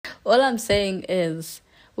All I'm saying is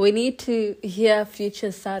we need to hear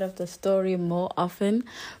Future's side of the story more often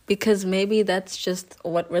because maybe that's just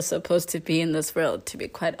what we're supposed to be in this world, to be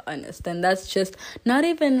quite honest. And that's just not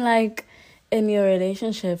even like in your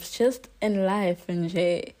relationships, just in life. And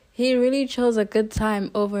Jay, he really chose a good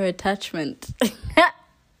time over attachment.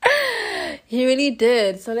 He really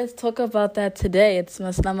did. So let's talk about that today. It's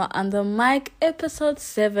Maslama on the mic, episode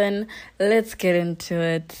 7. Let's get into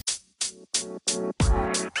it.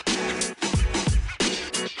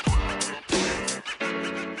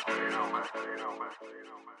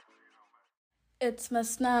 It's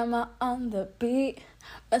Masnama on the beat.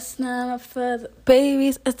 Masnama for the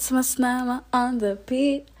babies. It's Masnama on the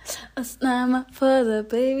beat. Masnama for the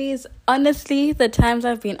babies. Honestly, the times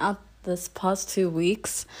I've been out this past 2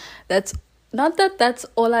 weeks, that's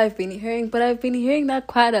all I've been hearing, but I've been hearing that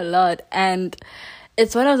quite a lot. And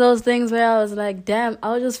it's one of those things where I was like, damn,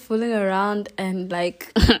 I was just fooling around and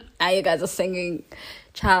like, now you guys are singing.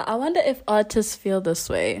 Child, I wonder if artists feel this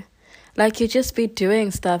way. Like, you just be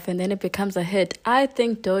doing stuff and then it becomes a hit. I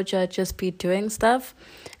think Doja just be doing stuff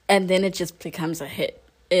and then it just becomes a hit.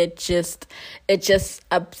 It just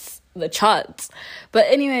ups the charts. But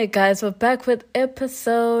anyway, guys, we're back with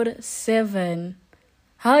episode 7.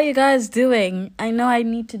 How are you guys doing? I know I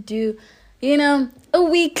need to do, a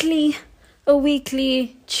weekly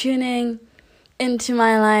tuning into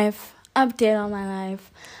my life, update on my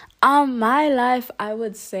life. My life, I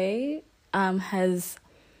would say, has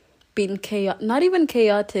been chaotic. Not even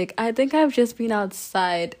chaotic. I think I've just been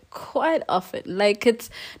outside quite often. Like, it's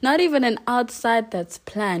not even an outside that's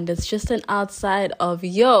planned. It's just an outside of,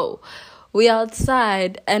 we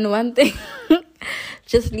outside, and one thing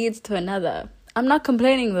just leads to another. I'm not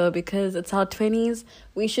complaining though, because it's our 20s.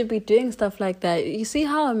 We should be doing stuff like that. You see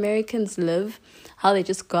how Americans live? How they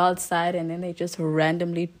just go outside and then they just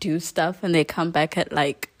randomly do stuff and they come back at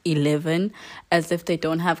like 11 as if they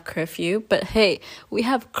don't have curfew. But hey, we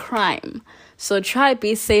have crime, so try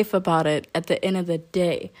be safe about it at the end of the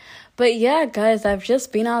day. But yeah, guys, I've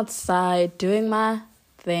just been outside doing my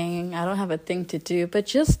thing. I don't have a thing to do, but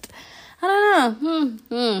just, I don't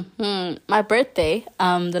know. My birthday,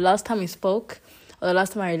 the last time we spoke, or the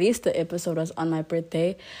last time I released the episode was on my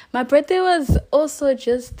birthday. My birthday was also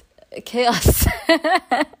just chaos.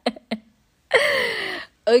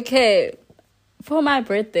 Okay, for my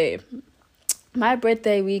birthday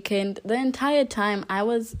weekend, the entire time I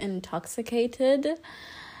was intoxicated.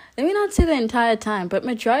 Let me not say the entire time, but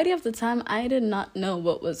majority of the time I did not know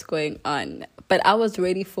what was going on. But I was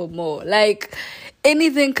ready for more. Like,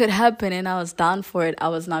 anything could happen and I was down for it. I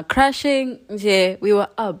was not crashing. Yeah, we were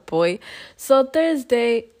up, boy. So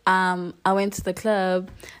Thursday, I went to the club.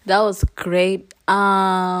 That was great.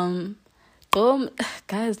 Going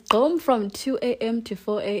from 2 a.m. to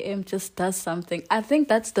 4 a.m. just does something. I think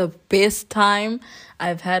that's the best time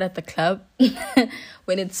I've had at the club.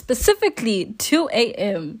 When it's specifically 2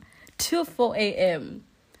 a.m. to 4 a.m.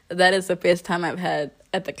 That is the best time I've had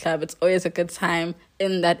at the club. It's always a good time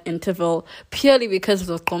in that interval, purely because of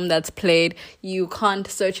the film that's played. You can't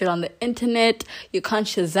search it on the internet. You can't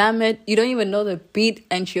Shazam it. You don't even know the beat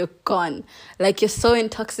and you're gone. Like, you're so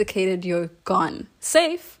intoxicated, you're gone.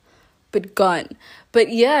 Safe, but gone.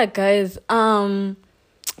 But yeah, guys, and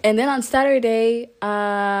then on Saturday,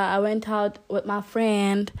 I went out with my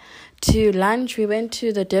friend to lunch. We went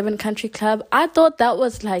to the Durban Country Club. I thought that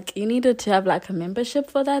was like, you needed to have like a membership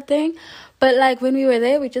for that thing. But like, when we were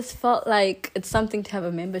there, we just felt like it's something to have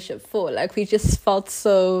a membership for. Like, we just felt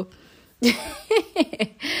so,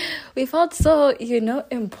 we felt so,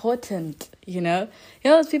 important,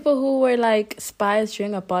 those people who were like spies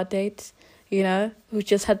during a bar date, who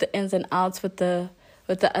just had the ins and outs with the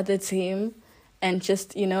other team and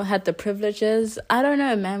just, had the privileges. I don't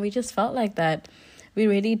know, man. We just felt like that. We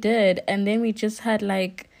really did. And then we just had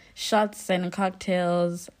like shots and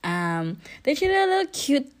cocktails. They did a little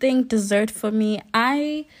cute thing, dessert for me.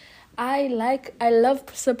 I love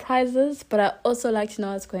surprises, but I also like to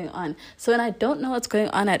know what's going on. So when I don't know what's going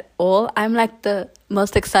on at all, I'm like the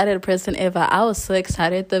most excited person ever. I was so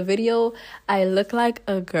excited. The video, I look like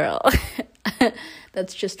a girl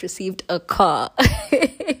that's just received a car.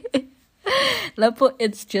 Lapo,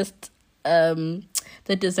 it's just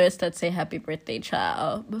the desserts that say happy birthday,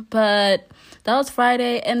 child. But that was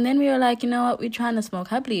Friday, and then we were like, you know what, we're trying to smoke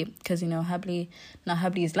Habli, because Habli, not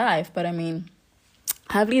Habli's life, but I mean,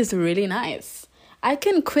 Habli is really nice. I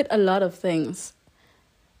can quit a lot of things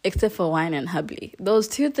except for wine and Habli. Those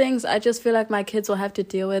two things I just feel like my kids will have to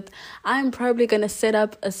deal with. I'm probably going to set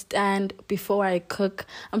up a stand before I cook.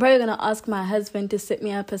 I'm probably going to ask my husband to set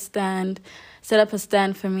up a stand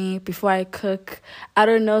for me before I cook. I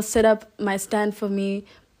don't know, set up my stand for me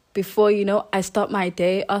before, I start my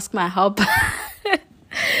day, ask my help.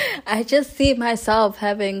 I just see myself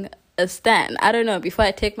having a stand. I don't know, before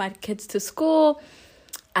I take my kids to school,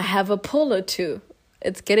 I have a pool or two.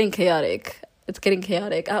 It's getting chaotic.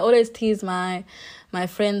 I always tease my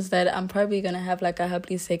friends that I'm probably gonna have like a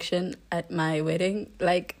hubbly section at my wedding.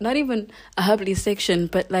 Like, not even a hubbly section,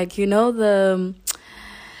 but like, the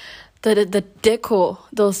decor,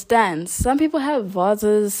 those stands. Some people have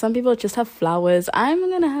vases, some people just have flowers. I'm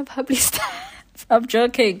gonna have hubbly stands. I'm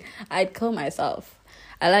joking. I'd kill myself.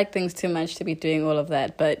 I like things too much to be doing all of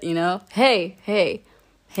that. But, hey,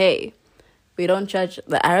 we don't judge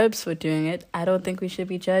the Arabs for doing it. I don't think we should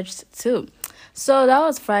be judged too. So that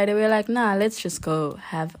was Friday. We were like, nah, let's just go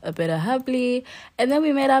have a bit of hubbly. And then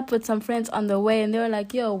we met up with some friends on the way, and they were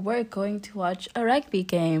like, yo, we're going to watch a rugby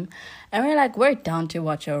game. And we're like, we're down to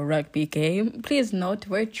watch a rugby game. Please note,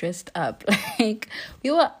 we're dressed up. Like,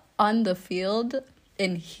 we were on the field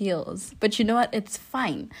in heels. But you know what? It's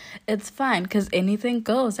fine. It's fine, because anything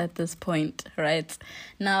goes at this point, right?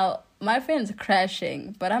 Now, my friend's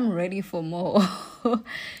crashing, but I'm ready for more.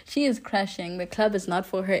 She is crashing. The club is not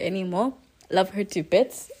for her anymore. Love her to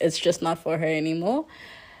bits. It's just not for her anymore.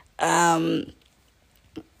 But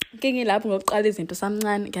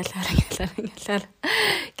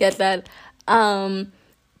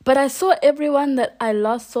I saw everyone that I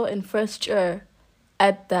last saw in first year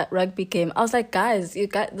at that rugby game. I was like, guys,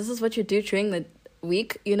 this is what you do during the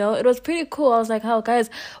week, It was pretty cool. I was like, guys,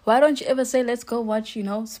 why don't you ever say, let's go watch,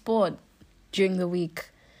 sport during the week?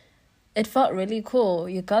 It felt really cool.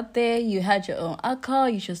 You got there, you had your own alcohol,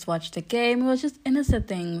 you just watched the game. It was just innocent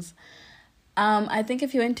things. I think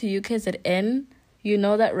if you went to UKZN, you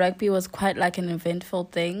know that rugby was quite like an eventful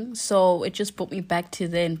thing. So it just brought me back to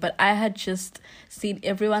then. But I had just seen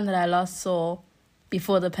everyone that I last saw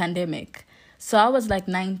before the pandemic. So I was like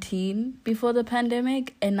 19 before the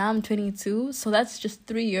pandemic, and now I'm 22. So that's just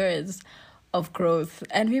 3 years of growth.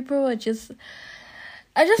 And people were I just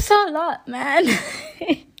saw a lot, man.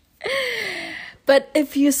 But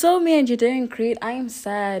if you saw me and you didn't greet, I am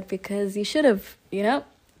sad, because you should have,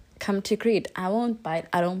 come to greet. I won't bite.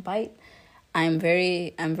 I don't bite. I'm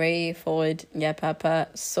very forward. Yeah, papa.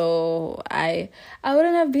 So I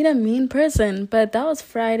wouldn't have been a mean person. But that was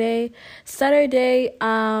Friday. Saturday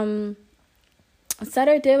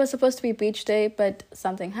was supposed to be beach day, but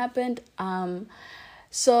something happened.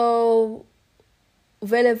 So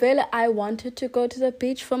Vele, I wanted to go to the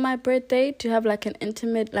beach for my birthday to have like an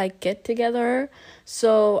intimate get together.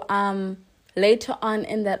 So later on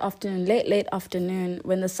in that afternoon, late afternoon,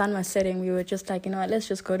 when the sun was setting, we were just like, let's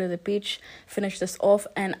just go to the beach, finish this off.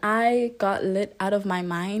 And I got lit out of my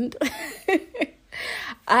mind.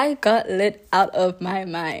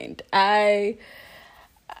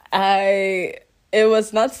 It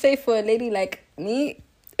was not safe for a lady like me.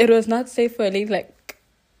 It was not safe for a lady like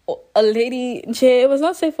it was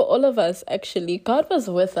not safe for all of us, actually. God was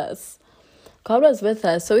with us.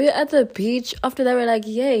 So we were at the beach. After that, we're like,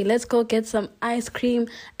 yay, let's go get some ice cream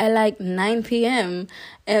at like 9 p.m.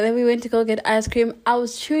 And then we went to go get ice cream. I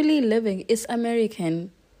was truly living It's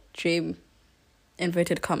American dream.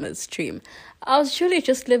 Inverted commas dream. I was truly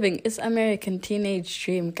just living It's American teenage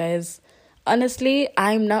dream, guys. Honestly,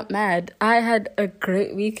 I'm not mad. I had a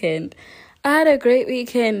great weekend.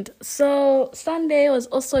 So Sunday was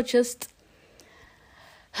also just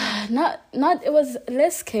it was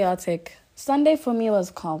less chaotic. Sunday for me was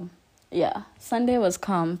calm. Yeah, Sunday was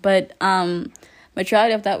calm. But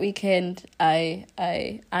majority of that weekend I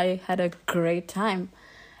had a great time.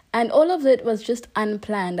 And all of it was just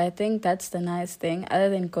unplanned. I think that's the nice thing. Other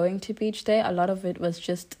than going to beach day, a lot of it was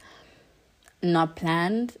just not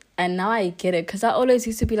planned. And now I get it, because I always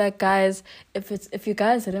used to be like, guys, if you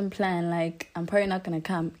guys didn't plan, I'm probably not gonna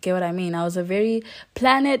come. Get what I mean? I was a very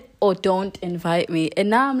plan it or don't invite me.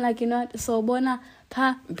 And now I'm like, so bona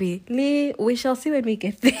pa bili, we shall see when we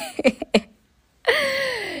get there.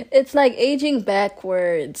 It's like aging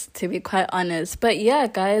backwards, to be quite honest. But yeah,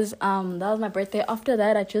 guys, that was my birthday. After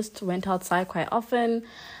that, I just went outside quite often.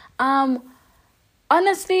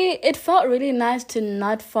 Honestly, it felt really nice to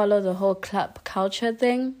not follow the whole club culture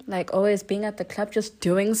thing. Like, always being at the club, just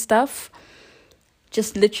doing stuff.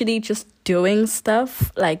 Just literally just doing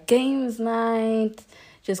stuff. Like, games night,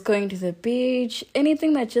 just going to the beach.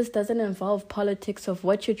 Anything that just doesn't involve politics of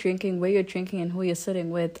what you're drinking, where you're drinking, and who you're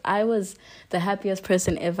sitting with. I was the happiest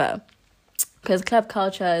person ever. Because club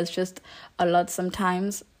culture is just a lot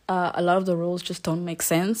sometimes. A lot of the rules just don't make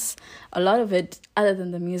sense. A lot of it, other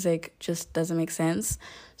than the music, just doesn't make sense.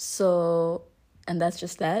 So, and that's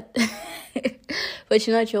just that. But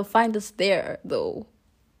you'll find us there, though.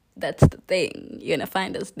 That's the thing. You're gonna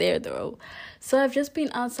find us there though. So I've just been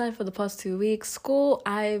outside for the past 2 weeks. School,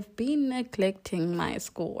 I've been neglecting my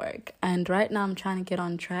schoolwork, and right now I'm trying to get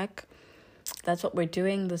on track. That's what we're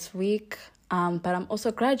doing this week. But I'm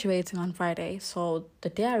also graduating on Friday. So the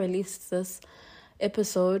day I release this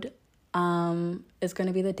episode is going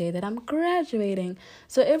to be the day that I'm graduating.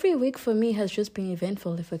 So every week for me has just been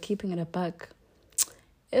eventful if we're keeping it a buck.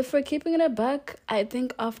 If we're keeping it a buck, I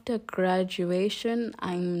think after graduation,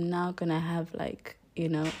 I'm now going to have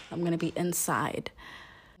I'm going to be inside.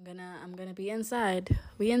 I'm gonna be inside.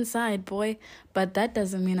 We inside, boy. But that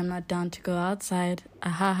doesn't mean I'm not down to go outside. Ha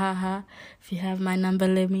ha ha. If you have my number,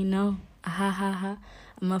 let me know. Ha ha ha.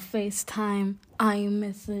 I'm a FaceTime,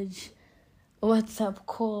 iMessage, WhatsApp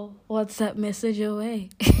call, WhatsApp message away.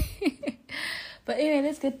 But anyway,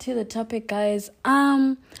 let's get to the topic, guys.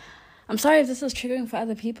 I'm sorry if this is triggering for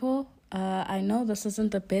other people. I know this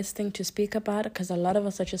isn't the best thing to speak about because a lot of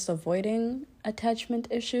us are just avoiding attachment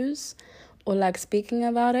issues or like speaking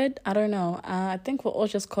about it. I don't know. I think we're all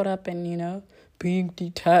just caught up in, being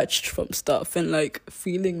detached from stuff and like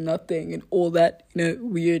feeling nothing and all that,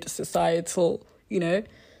 weird societal, weird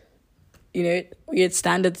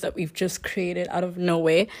standards that we've just created out of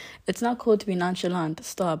nowhere. It's not cool to be nonchalant.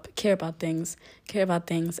 Stop. Care about things.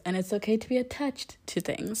 And it's okay to be attached to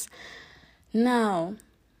things. Now,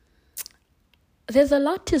 there's a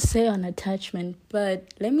lot to say on attachment,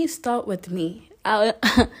 but let me start with me.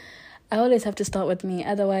 I always have to start with me.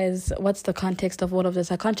 Otherwise, what's the context of all of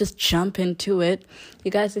this? I can't just jump into it.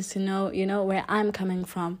 You guys need to know, where I'm coming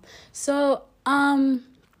from. So,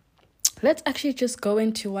 let's actually just go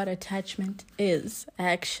into what attachment is,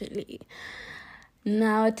 actually.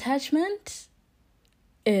 Now, attachment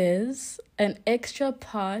is an extra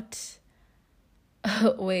part.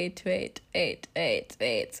 Wait.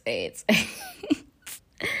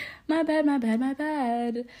 My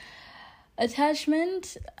bad.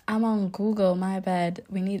 Attachment, I'm on Google, my bad.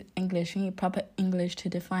 We need proper English to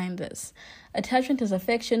define this. Attachment is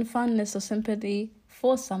affection, fondness, or sympathy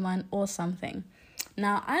for someone or something.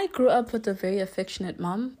 Now, I grew up with a very affectionate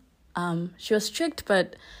mom. She was strict,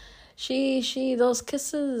 but she those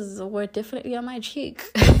kisses were definitely on my cheek.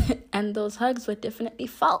 And those hugs were definitely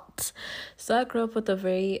felt. So I grew up with a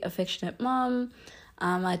very affectionate mom.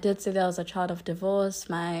 I did say that I was a child of divorce.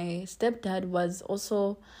 My stepdad was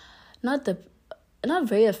also not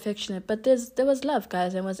very affectionate, but there was love,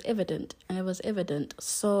 guys, and it was evident.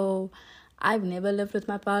 So I've never lived with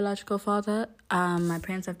my biological father. My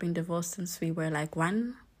parents have been divorced since we were like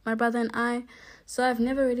one, my brother and I. So I've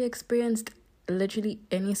never really experienced literally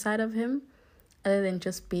any side of him other than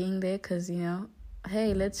just being there because,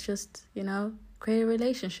 hey, let's just, create a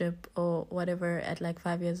relationship or whatever at like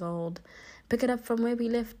 5 years old. Pick it up from where we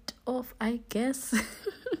left off, I guess.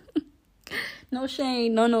 No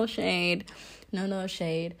shade. No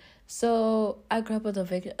shade. So I grew up with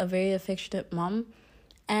a very affectionate mom.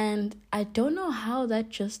 And I don't know how that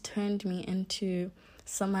just turned me into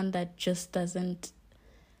someone that just doesn't...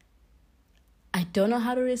 I don't know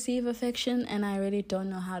how to receive affection, and I really don't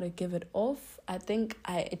know how to give it off. I think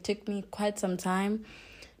it took me quite some time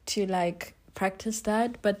to like practice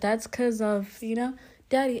that, but that's because of,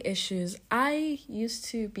 daddy issues. I used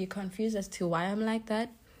to be confused as to why I'm like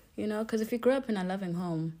that, because if you grew up in a loving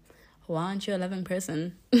home, why aren't you a loving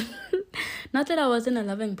person? Not that I wasn't a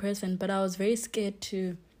loving person, but I was very scared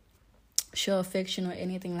to show affection or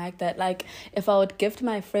anything like that. Like, if I would gift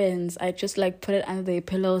my friends, I'd just like put it under their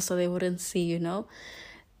pillow so they wouldn't see,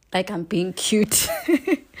 like I'm being cute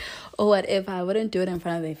or whatever. I wouldn't do it in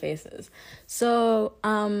front of their faces. So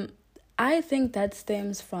I think that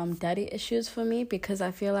stems from daddy issues for me, because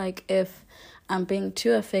I feel like if I'm being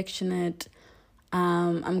too affectionate,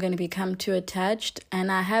 I'm going to become too attached.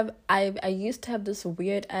 And I used to have this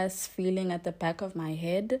weird ass feeling at the back of my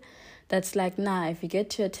head that's like, nah, if you get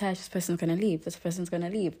too attached, this person's going to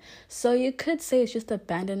leave. So you could say it's just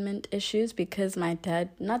abandonment issues, because my dad,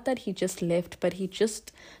 not that he just left, but he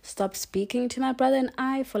just stopped speaking to my brother and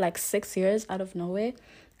I for like 6 years out of nowhere,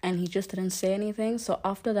 and he just didn't say anything. So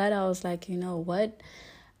after that, I was like, you know what?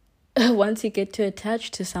 Once you get too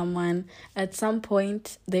attached to someone, at some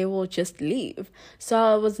point they will just leave. So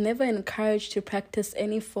I was never encouraged to practice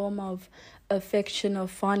any form of affection or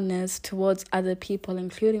fondness towards other people,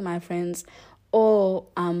 including my friends or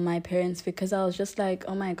my parents, because I was just like,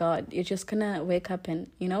 oh my god, you're just gonna wake up and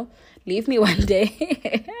leave me one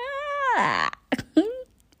day.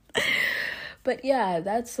 But yeah,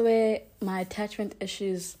 that's where my attachment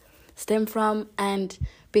issues stem from. And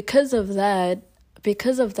because of that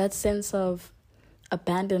sense of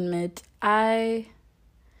abandonment, I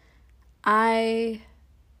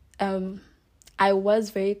I was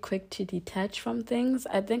very quick to detach from things.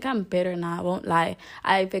 I think I'm better now, I won't lie.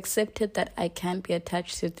 I've accepted that I can't be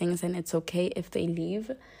attached to things and it's okay if they leave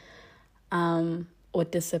or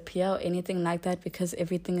disappear or anything like that, because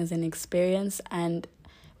everything is an experience, and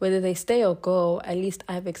whether they stay or go, at least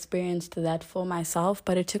I've experienced that for myself.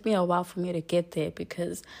 But it took me a while for me to get there,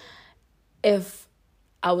 because if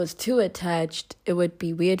I was too attached, it would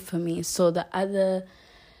be weird for me. So the other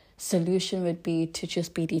solution would be to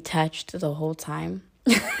just be detached the whole time,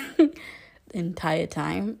 the entire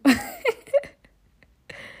time.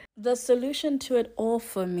 The solution to it all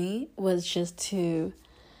for me was just to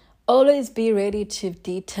always be ready to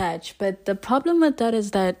detach. But the problem with that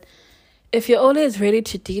is that if you're always ready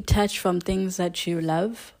to detach from things that you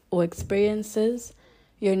love or experiences,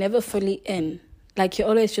 you're never fully in. Like, you're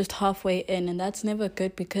always just halfway in, and that's never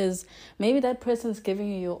good, because maybe that person's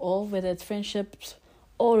giving you your all, whether it's friendships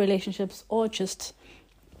or relationships or just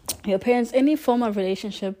your parents, any form of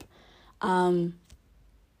relationship that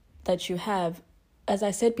you have. As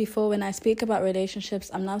I said before, when I speak about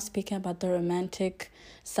relationships, I'm not speaking about the romantic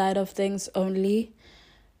side of things only.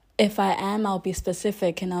 If I am, I'll be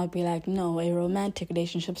specific and I'll be like, no, a romantic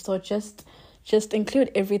relationship. So just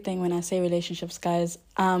include everything when I say relationships, guys.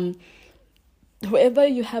 Whoever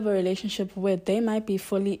you have a relationship with, they might be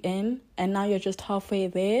fully in and now you're just halfway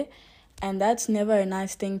there. And that's never a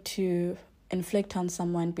nice thing to inflict on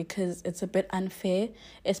someone, because it's a bit unfair,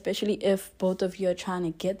 especially if both of you are trying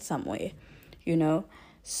to get somewhere, you know.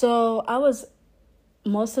 So I was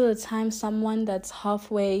most of the time someone that's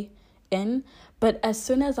halfway in, but as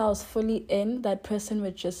soon as I was fully in, that person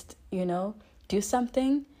would just, do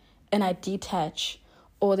something and I detach,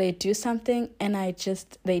 or they do something and they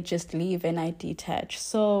just leave and I detach.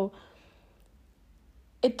 So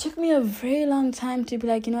it took me a very long time to be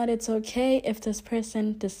like, you know what, it's okay if this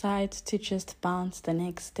person decides to just bounce the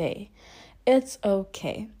next day. It's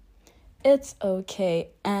okay. It's okay.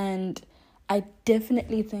 And I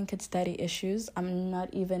definitely think it's daddy issues.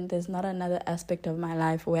 There's not another aspect of my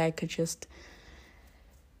life where I could just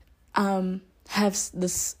have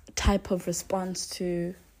this type of response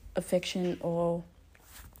to affection or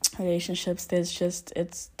relationships.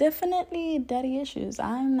 It's definitely daddy issues.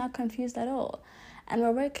 I'm not confused at all. And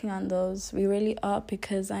we're working on those. We really are,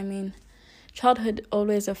 because, childhood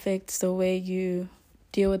always affects the way you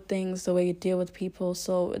deal with things, the way you deal with people.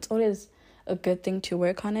 So it's always a good thing to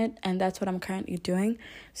work on it, and that's what I'm currently doing.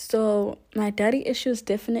 So my daddy issues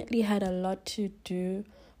definitely had a lot to do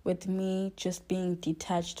with me just being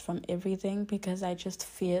detached from everything, because I just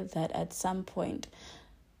fear that at some point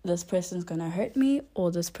this person's going to hurt me, or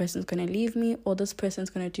this person's going to leave me, or this person's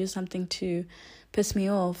going to do something to piss me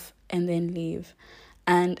off and then leave.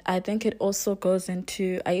 And I think it also goes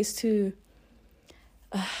into, I used to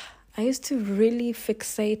really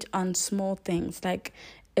fixate on small things. Like,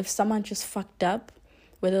 if someone just fucked up,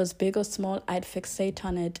 whether it was big or small, I'd fixate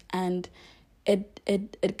on it. And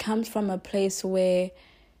it comes from a place where,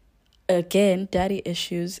 again, daddy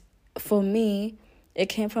issues. For me, it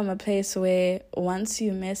came from a place where once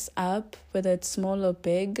you mess up, whether it's small or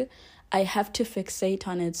big, I have to fixate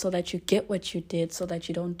on it so that you get what you did, so that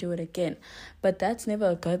you don't do it again. But that's never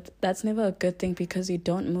a good thing, because you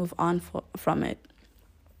don't move on from it.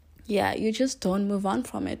 Yeah, you just don't move on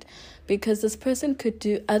from it, because this person could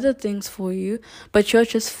do other things for you, but you're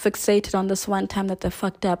just fixated on this one time that they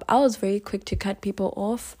fucked up. I was very quick to cut people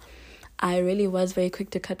off. I really was very quick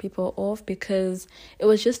to cut people off, because it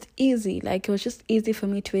was just easy. Like, it was just easy for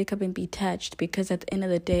me to wake up and be attached, because at the end of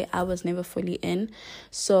the day, I was never fully in.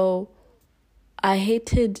 So I hate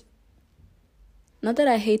the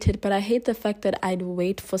fact that I'd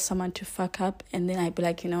wait for someone to fuck up and then I'd be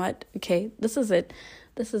like, you know what? Okay, this is it.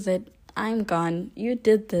 I'm gone. You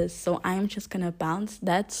did this, so I'm just going to bounce.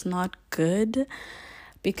 That's not good,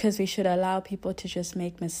 because we should allow people to just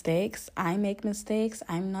make mistakes. I make mistakes.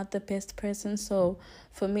 I'm not the best person. So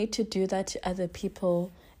for me to do that to other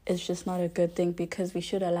people is just not a good thing, because we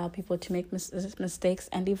should allow people to make mistakes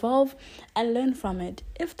and evolve and learn from it.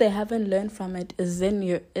 If they haven't learned from it,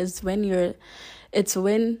 it's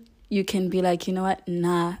when you can be like, you know what,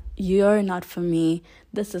 nah, you're not for me,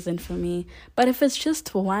 this isn't for me. But if it's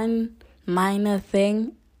just one minor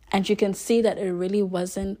thing and you can see that it really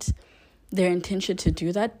wasn't their intention to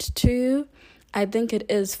do that to you, I think it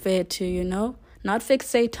is fair to, not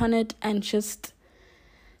fixate on it and just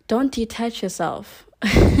don't detach yourself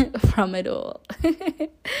from it all.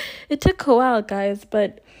 It took a while, guys,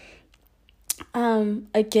 but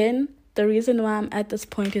again, the reason why I'm at this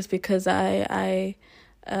point is because I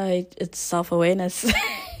it's self-awareness.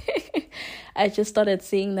 I just started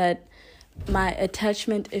seeing that my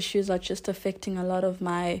attachment issues are just affecting a lot of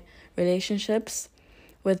my relationships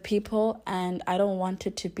with people, and I don't want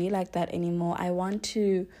it to be like that anymore. I want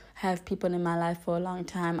to have people in my life for a long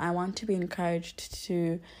time. I want to be encouraged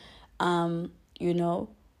to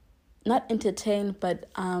not entertain,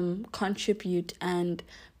 but contribute and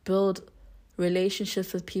build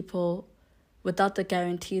relationships with people without the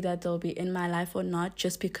guarantee that they'll be in my life or not,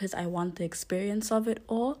 just because I want the experience of it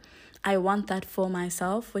all. I want that for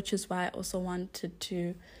myself, which is why I also wanted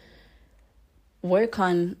to work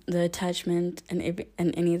on the attachment and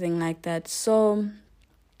anything like that. So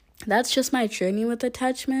that's just my journey with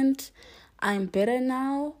attachment. I'm better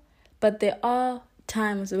now, but there are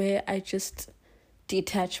times where I just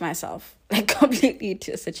detach myself like completely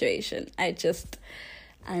to a situation. I'm just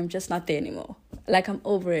not there anymore. Like I'm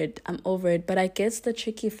over it, but I guess the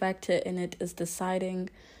tricky factor in it is deciding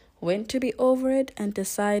when to be over it and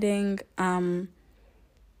deciding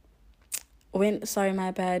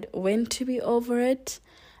when to be over it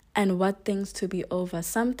and what things to be over.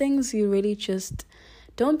 Some things you really just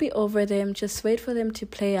don't be over them. Just wait for them to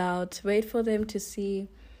play out. Wait for them to see.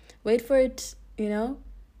 Wait for it,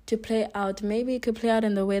 to play out. Maybe it could play out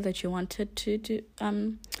in the way that you wanted to do.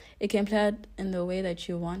 It can play out in the way that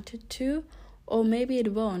you wanted to, or maybe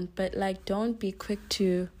it won't. But don't be quick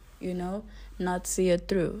to, not see it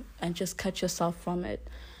through and just cut yourself from it.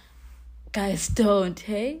 Guys, don't.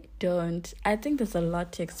 I think there's a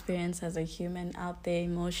lot to experience as a human out there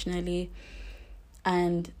emotionally,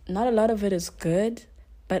 and not a lot of it is good,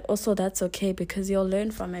 but also that's okay because you'll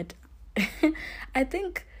learn from it. I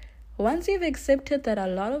think once you've accepted that a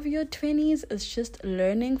lot of your 20s is just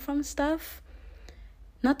learning from stuff,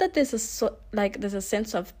 not that there's there's a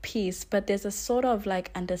sense of peace, but there's a sort of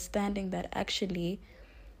understanding that actually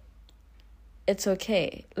it's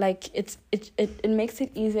okay. It makes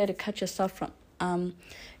it easier to cut yourself from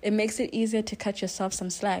it makes it easier to cut yourself some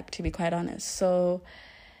slack, to be quite honest. So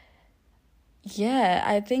yeah,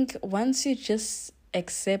 I think once you just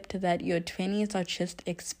accept that your 20s are just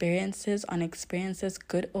experiences on experiences,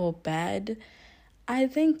 good or bad, I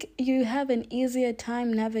think you have an easier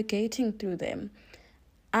time navigating through them.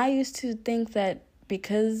 I used to think that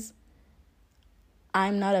because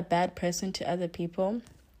I'm not a bad person to other people,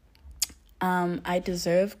 I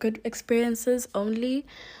deserve good experiences only.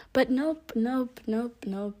 But nope.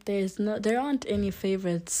 There aren't any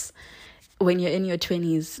favorites when you're in your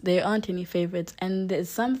 20s. There aren't any favorites. And there's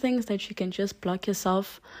some things that you can just block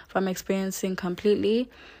yourself from experiencing completely.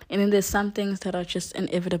 And then there's some things that are just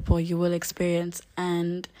inevitable you will experience.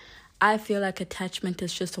 And I feel like attachment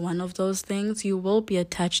is just one of those things. You will be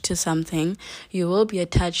attached to something. You will be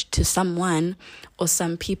attached to someone or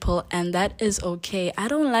some people, and that is okay. I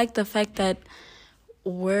don't like the fact that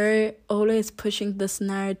we're always pushing this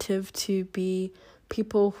narrative to be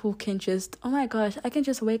people who can just, oh my gosh, I can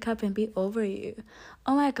just wake up and be over you.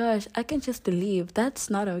 Oh my gosh, I can just leave. That's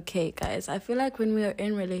not okay, guys. I feel like when we are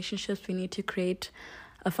in relationships, we need to create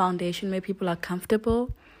a foundation where people are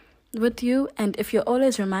comfortable with you. And if you're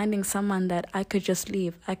always reminding someone that I could just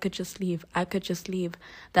leave, that's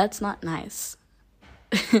not nice.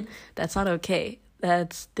 That's not okay.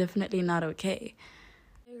 That's definitely not okay.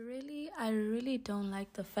 I really don't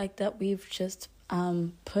like the fact that we've just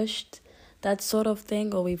pushed that sort of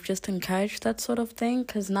thing, or we've just encouraged that sort of thing,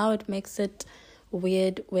 because now it makes it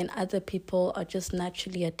weird when other people are just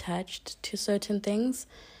naturally attached to certain things.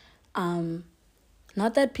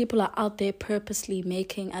 Not that people are out there purposely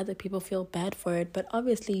making other people feel bad for it, but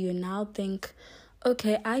obviously you now think,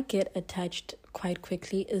 okay, I get attached quite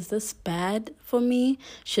quickly. Is this bad for me?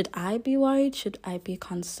 Should I be worried? Should I be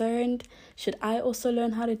concerned? Should I also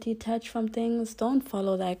learn how to detach from things? Don't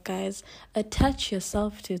follow that, guys. Attach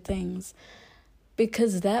yourself to things,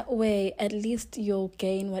 because that way at least you'll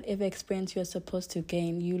gain whatever experience you're supposed to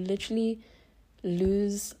gain. You literally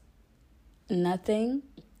lose nothing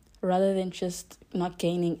rather than just not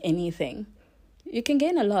gaining anything. You can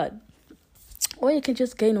gain a lot, or you can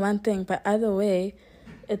just gain one thing, but either way,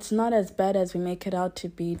 it's not as bad as we make it out to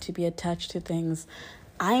be attached to things.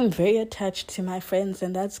 I'm very attached to my friends,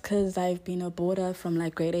 and that's because I've been a boarder from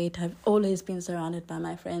grade 8. I've always been surrounded by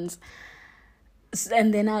my friends.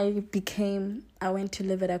 And then I went to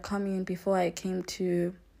live at a commune before I came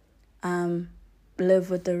to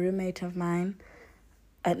live with a roommate of mine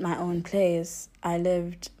at my own place. I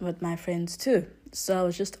lived with my friends too. So I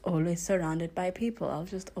was just always surrounded by people.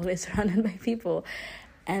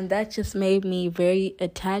 And that just made me very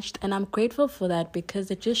attached. And I'm grateful for that,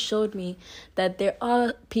 because it just showed me that there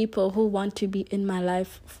are people who want to be in my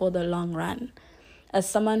life for the long run. As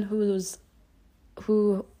someone who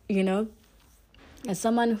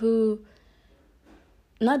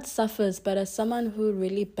not suffers, but as someone who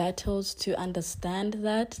really battles to understand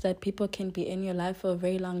that people can be in your life for a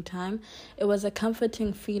very long time, it was a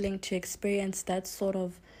comforting feeling to experience that sort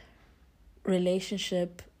of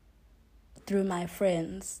relationship through my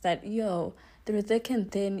friends, that through thick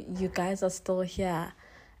and thin, you guys are still here.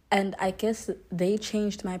 And I guess they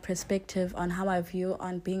changed my perspective on how I view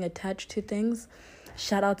on being attached to things.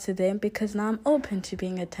 Shout out to them, because now I'm open to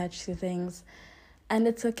being attached to things. And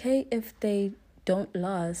it's okay if they don't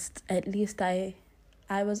last. At least I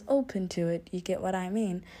was open to it. You get what I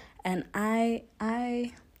mean? And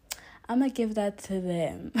I'm gonna give that to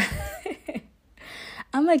them.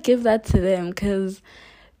 I'm gonna give that to them, because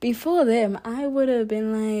before them, I would have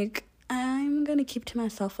been like, I'm gonna keep to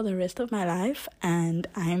myself for the rest of my life, and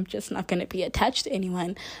I'm just not gonna be attached to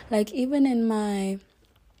anyone. Like, even in my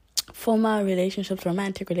former relationships,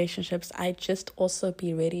 romantic relationships, I just also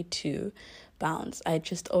be ready to bounce. I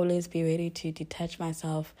just always be ready to detach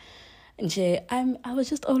myself. And I was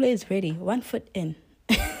just always ready. 1 foot in.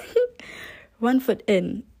 1 foot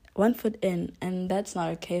in. 1 foot in. And that's not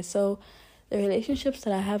okay. So the relationships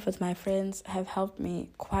that I have with my friends have helped me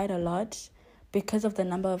quite a lot, because of the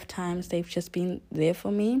number of times they've just been there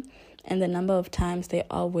for me, and the number of times they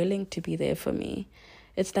are willing to be there for me.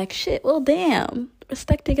 It's like, shit, well, damn. We're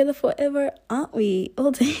stuck together forever, aren't we?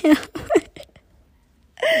 Oh, damn.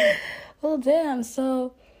 Well, damn.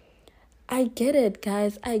 So I get it,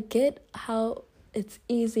 guys. I get how it's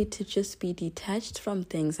easy to just be detached from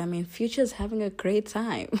things. I mean, Future's having a great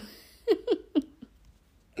time.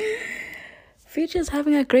 Future's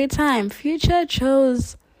having a great time. Future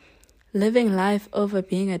chose living life over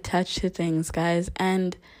being attached to things, guys.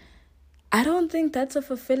 And I don't think that's a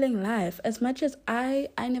fulfilling life. As much as I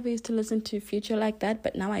never used to listen to Future like that,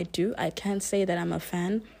 but now I do. I can't say that I'm a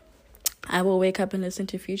fan. I will wake up and listen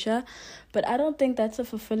to Future, but I don't think that's a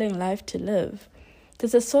fulfilling life to live.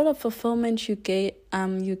 There's a sort of fulfillment you get.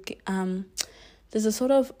 There's a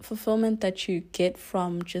sort of fulfillment that you get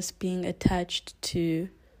from just being attached to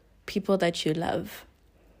people that you love.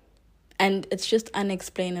 And it's just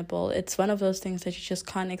unexplainable. It's one of those things that you just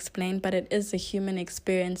can't explain, but it is a human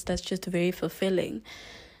experience that's just very fulfilling.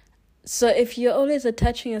 So if you're always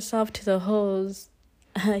attaching yourself to the hoes,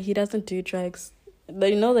 he doesn't do drugs.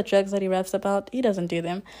 But you know the drugs that he raps about, he doesn't do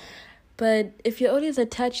them. But if you're always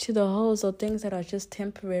attached to the hoes or things that are just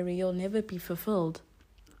temporary, you'll never be fulfilled.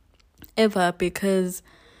 Ever, because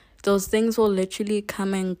those things will literally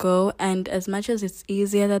come and go, and as much as it's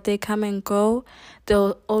easier that they come and go,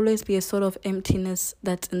 there'll always be a sort of emptiness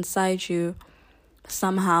that's inside you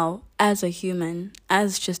somehow, as a human,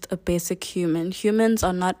 as just a basic human. Humans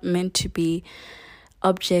are not meant to be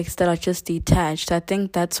objects that are just detached. I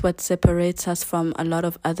think that's what separates us from a lot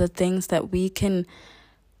of other things, that we can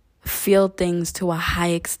feel things to a high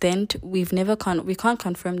extent. We can't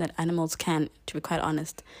confirm that animals can, to be quite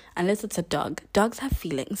honest, unless it's a dog. Dogs have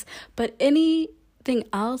feelings, but anything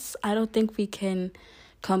else, I don't think we can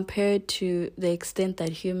compare to the extent that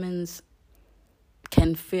humans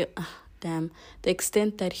can feel. The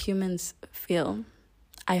extent that humans feel.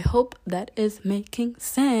 I hope that is making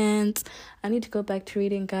sense. I need to go back to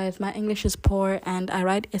reading, guys. My English is poor, and I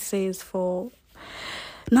write essays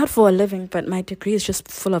not for a living, but my degree is just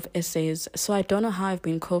full of essays. So I don't know how I've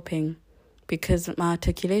been coping, because my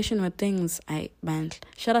articulation with things,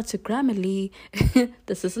 shout out to Grammarly.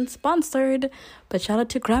 This isn't sponsored, but shout out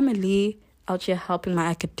to Grammarly, out here helping my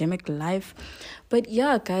academic life. But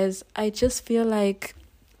yeah, guys, I just feel like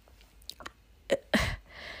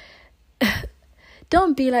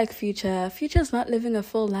don't be like Future. Future's not living a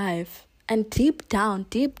full life. And deep down,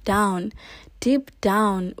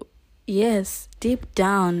 yes, deep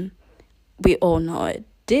down, we all know it.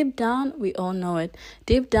 Deep down, we all know it.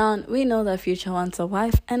 Deep down, we know that Future wants a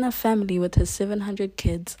wife and a family with his 700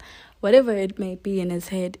 kids. Whatever it may be in his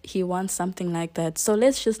head, he wants something like that. So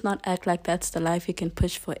let's just not act like that's the life you can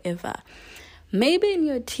push forever. Maybe in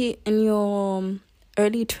your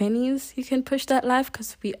early 20s, you can push that life,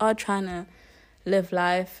 because we are trying to live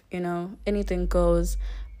life, anything goes.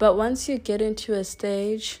 But once you get into a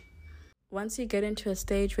stage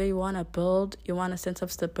where you want to build, you want a sense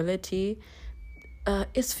of stability,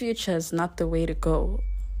 its Future is not the way to go.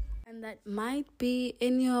 And that might be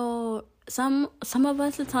in your, some of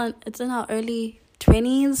us, it's in our early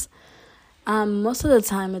 20s. Most of the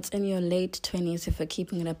time it's in your late 20s if you're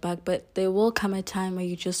keeping it a buck, but there will come a time where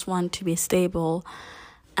you just want to be stable,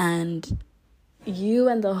 and you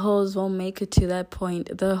and the hoes won't make it to that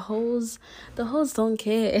point. The hoes don't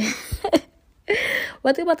care.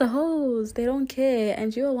 What about the hoes? They don't care,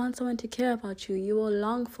 and you will want someone to care about you. You will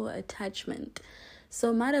long for attachment.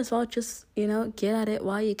 So might as well just, get at it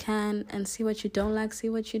while you can and see what you don't like, see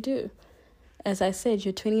what you do. As I said,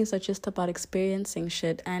 your 20s are just about experiencing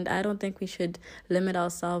shit, and I don't think we should limit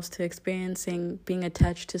ourselves to experiencing being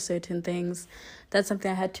attached to certain things. That's something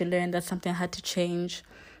I had to learn. That's something I had to change.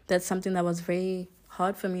 That's something that was very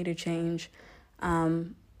hard for me to change,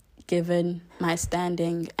 given my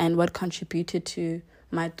standing and what contributed to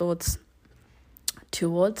my thoughts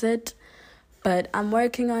towards it. But I'm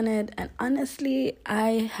working on it, and honestly,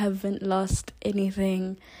 I haven't lost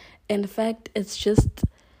anything. In fact, it's just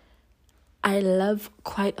I love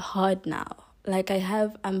quite hard now. Like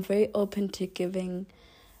I'm very open to giving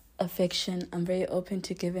affection. I'm very open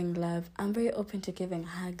to giving love. I'm very open to giving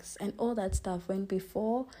hugs and all that stuff. When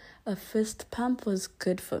before, a fist pump was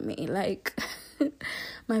good for me. Like,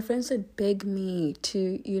 my friends would beg me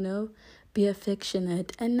to, be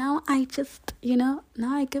affectionate. And now I just, now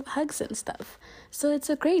I give hugs and stuff. So it's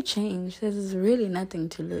a great change. There's really nothing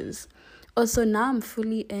to lose. Also, now I'm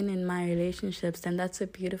fully in my relationships, and that's a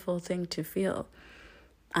beautiful thing to feel.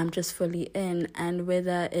 I'm just fully in, and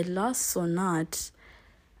whether it lasts or not,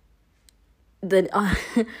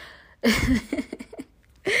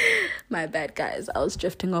 my bad, guys. I was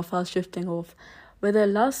drifting off. Whether it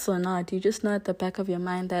lasts or not, you just know at the back of your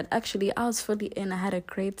mind that actually I was fully in. I had a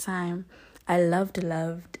great time. I loved,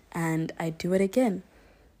 and I do it again.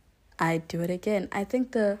 I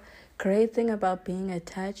think the great thing about being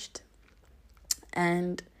attached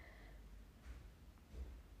and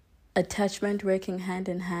attachment working hand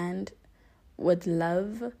in hand with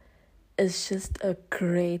love is just a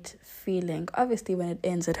great feeling. Obviously, when it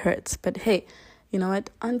ends, it hurts. But hey, you know what?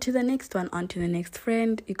 On to the next one, on to the next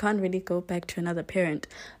friend. You can't really go back to another parent.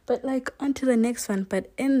 But on to the next one.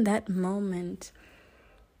 But in that moment,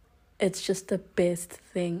 it's just the best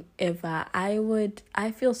thing ever.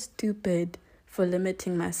 I feel stupid for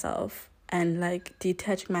limiting myself and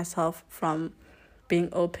detaching myself from being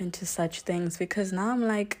open to such things, because now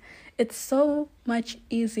I'm it's so much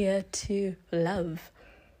easier to love.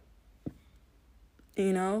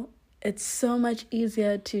 It's so much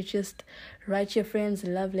easier to just write your friends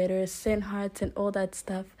love letters, send hearts and all that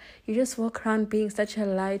stuff. You just walk around being such a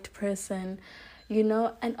light person,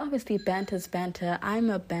 and obviously banter's banter. I'm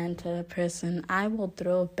a banter person. I will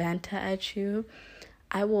throw banter at you.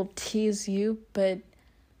 I will tease you, but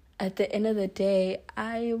at the end of the day,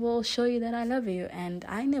 I will show you that I love you. And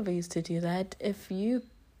I never used to do that. If you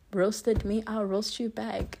roasted me, I'll roast you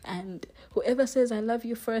back. And whoever says I love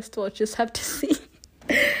you first will just have to see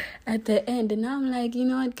at the end. And now I'm you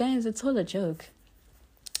know what, guys, it's all a joke.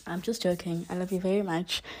 I'm just joking. I love you very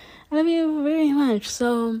much.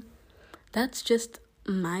 So that's just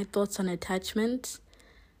my thoughts on attachment.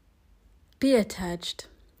 Be attached.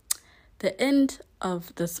 The end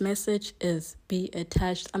of this message is be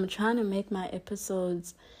attached. I'm trying to make my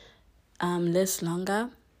episodes less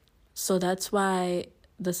longer. So that's why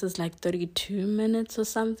this is 32 minutes or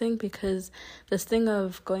something, because this thing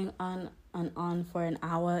of going on for an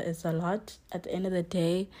hour is a lot. At the end of the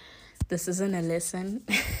day, this isn't a lesson.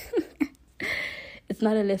 It's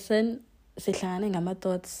not a lesson.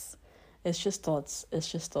 Thoughts. It's just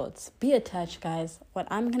thoughts. Be attached, guys. What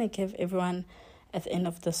I'm going to give everyone at the end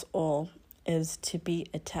of this all is to be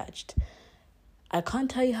attached. I can't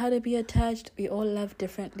tell you how to be attached. We all love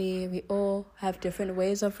differently. We all have different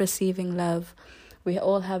ways of receiving love. We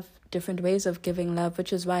all have different ways of giving love,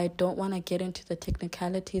 which is why I don't want to get into the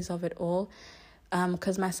technicalities of it all.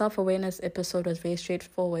 Because my self-awareness episode was very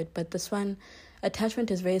straightforward. But this one, attachment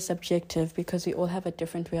is very subjective, because we all have a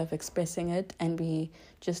different way of expressing it, and we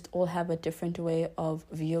just all have a different way of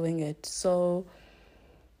viewing it. So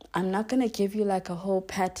I'm not going to give you a whole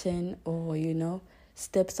pattern or,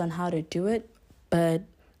 steps on how to do it, but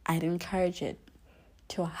I'd encourage it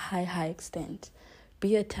to a high extent.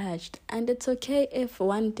 Be attached. And it's okay if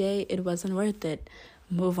one day it wasn't worth it.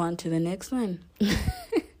 Move on to the next one.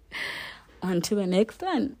 On to the next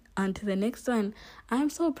one. I'm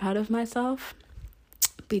so proud of myself,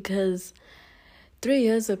 because 3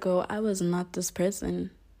 years ago, I was not this person.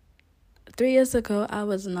 I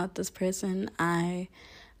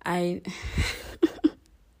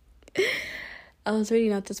was really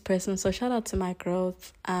not this person. So shout out to my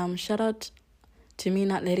growth. Shout out to me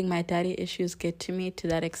not letting my daddy issues get to me to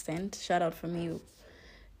that extent. Shout out for me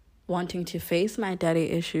wanting to face my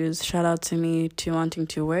daddy issues. Shout out to me to wanting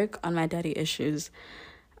to work on my daddy issues.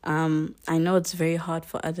 I know it's very hard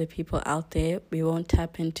for other people out there. We won't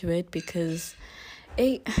tap into it because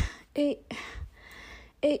even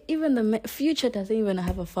the Future doesn't even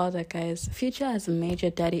have a father, guys. Future has major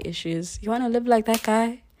daddy issues. You want to live like that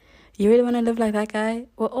guy? You really want to live like that guy?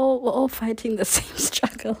 We're all fighting the same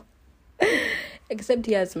struggle. Except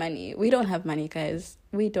he has money. We don't have money, guys.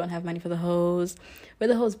 We don't have money for the hoes. Where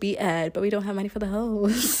the hoes be at, but we don't have money for the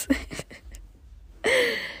hoes.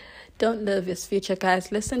 Don't live his future,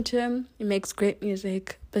 guys. Listen to him. He makes great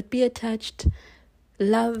music. But be attached.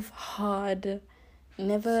 Love hard.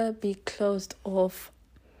 Never be closed off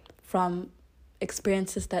from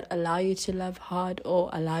experiences that allow you to love hard or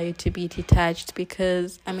allow you to be detached.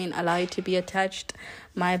 Allow you to be attached.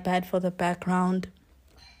 My bad for the background.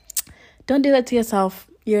 Don't do that to yourself.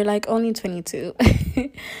 You're like only 22.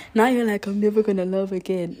 Now you're like, I'm never gonna love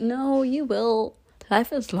again. No, you will.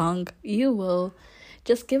 Life is long. You will.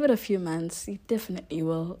 Just give it a few months. You definitely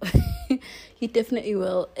will. You definitely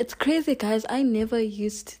will. It's crazy, guys. I never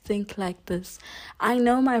used to think like this. I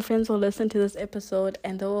know my friends will listen to this episode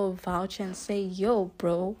and they will vouch and say, yo,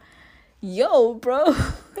 bro.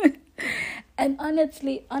 And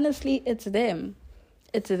honestly, it's them.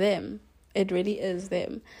 It's them. It really is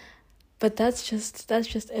them. But that's just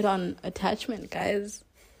it on attachment, guys.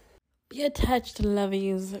 Be attached,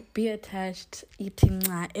 lovies. Be attached. Ithi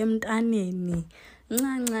nca emntaneni.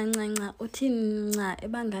 Nca. Uthi nca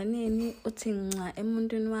ebanganeni. Uthi nca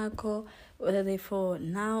emuntwini wakho. Whether they for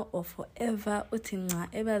now or forever. Uthi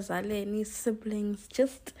nca ebazaleni, siblings.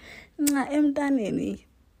 Just nca emntaneni.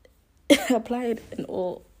 Apply it in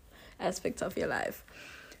all aspects of your life.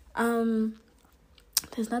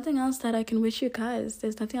 There's nothing else that I can wish you guys.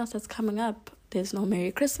 There's nothing else that's coming up. There's no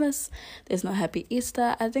Merry Christmas. There's no Happy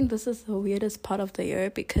Easter. I think this is the weirdest part of the year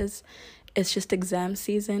because it's just exam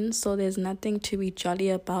season. So there's nothing to be jolly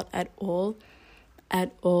about at all.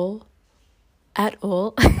 At all. At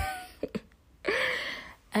all.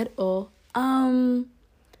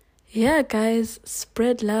 Yeah, guys.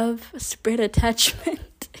 Spread love. Spread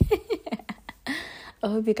attachment. I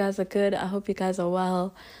hope you guys are good. I hope you guys are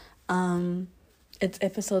well. It's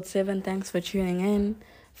episode 7. Thanks for tuning in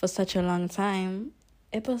for such a long time.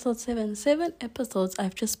 Episode 7. 7 episodes.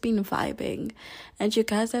 I've just been vibing. And you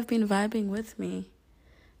guys have been vibing with me.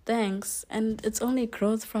 Thanks. And it's only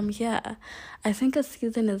growth from here. I think a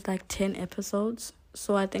season is like 10 episodes.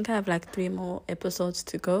 So I think I have like 3 more episodes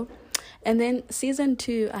to go. And then season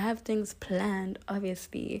 2, I have things planned,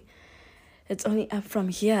 obviously. It's only up from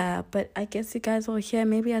here. But I guess you guys will hear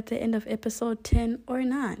maybe at the end of episode 10 or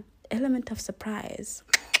not. Element of surprise.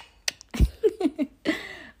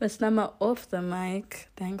 But now I'm off the mic.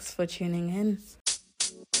 Thanks for tuning in.